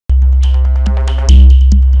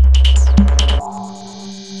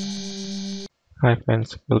Hi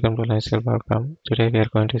friends, welcome to Lifestyle Welcome. Today we are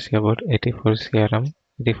going to see about Yetiforce CRM.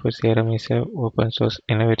 Yetiforce CRM is a open source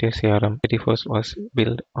innovative CRM. Yetiforce was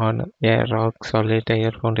built on a rock solid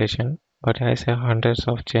layer foundation, but has hundreds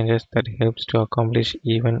of changes that helps to accomplish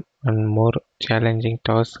even and more challenging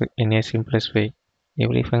tasks in a simplest way.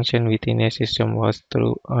 Every function within a system was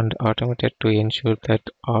through and automated to ensure that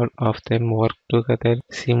all of them work together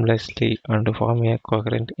seamlessly and form a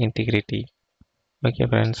coherent integrity. Okay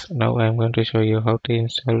friends, now I am going to show you how to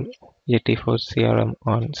install Yetiforce CRM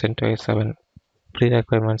on CentOS 7.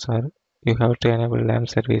 Pre-requirements are you have to enable LAMP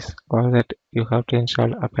service. For that you have to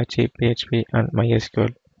install Apache, PHP and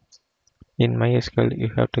MySQL. In MySQL you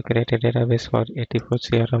have to create a database for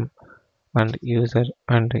Yetiforce CRM and user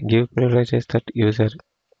and give privileges that user.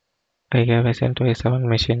 I have a CentOS 7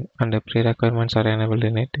 machine and the pre-requirements are enabled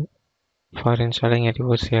in it. For installing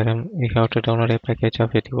Yetiforce CRM, we have to download a package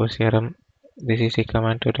of Yetiforce CRM. This is the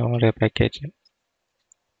command to download a package.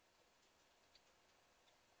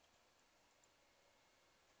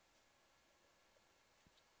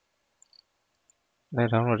 The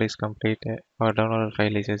download is complete. Our downloaded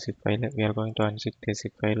file is a zip file. We are going to unzip the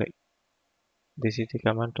zip file. This is the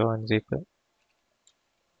command to unzip.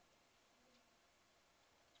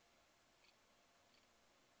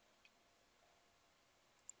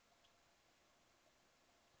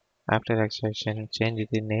 After extraction, change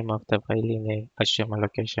the name of the file in a HTML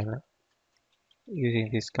location using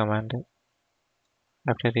this command.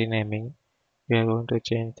 After renaming, we are going to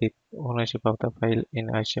change the ownership of the file in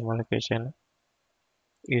HTML location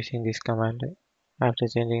using this command. After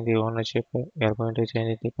changing the ownership, we are going to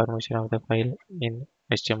change the permission of the file in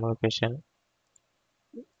HTML location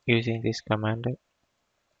using this command.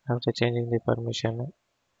 After changing the permission,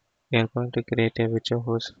 we are going to create a virtual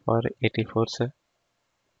host for Yetiforce.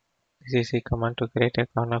 This is a command to create a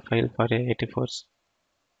corner file for a Yetiforce.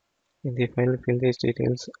 In the file, fill these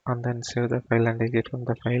details and then save the file and exit from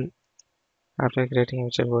the file. After creating a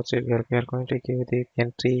virtual host, we are going to give the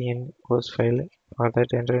entry in host file. For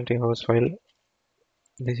that, enter into host file.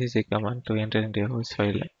 This is a command to enter into a host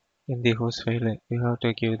file. In the host file, you have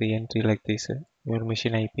to give the entry like this, your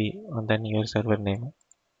machine IP and then your server name.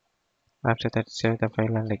 After that, save the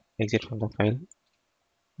file and exit from the file.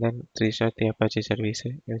 Then restart the Apache service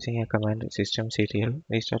using a command systemctl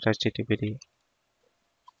restart httpd.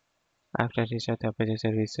 After restart the Apache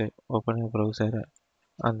service, open a browser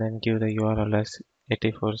and then give the URL as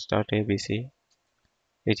 84.abc,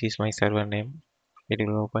 which is my server name. It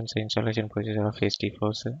will open the installation procedure of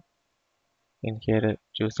Yetiforce. In here,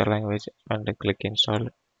 choose the language and click install.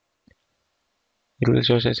 It will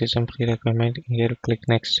show the system pre-requirement. Here, click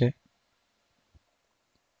next. Fill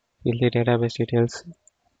the database details.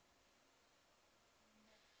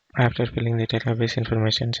 After filling the database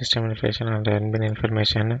information, system information and admin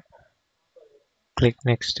information, click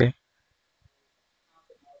next.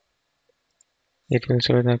 It will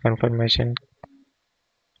show the confirmation.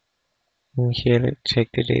 In here, check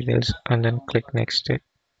the details and then click next. The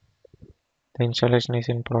installation is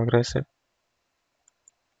in progress.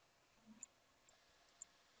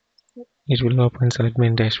 It will open the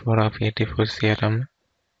admin dashboard of Yetiforce CRM.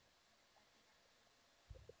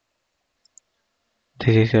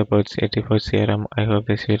 This is about Yetiforce CRM. I hope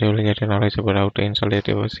this video will get a knowledge about how to install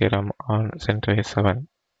Yetiforce CRM on CentOS 7.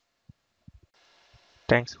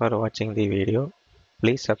 Thanks for watching the video.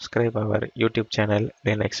 Please subscribe our YouTube channel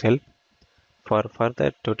Linux Help. For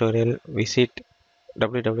further tutorial, visit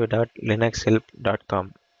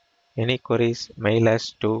www.linuxhelp.com. Any queries, mail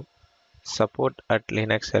us to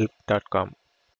support@linuxhelp.com.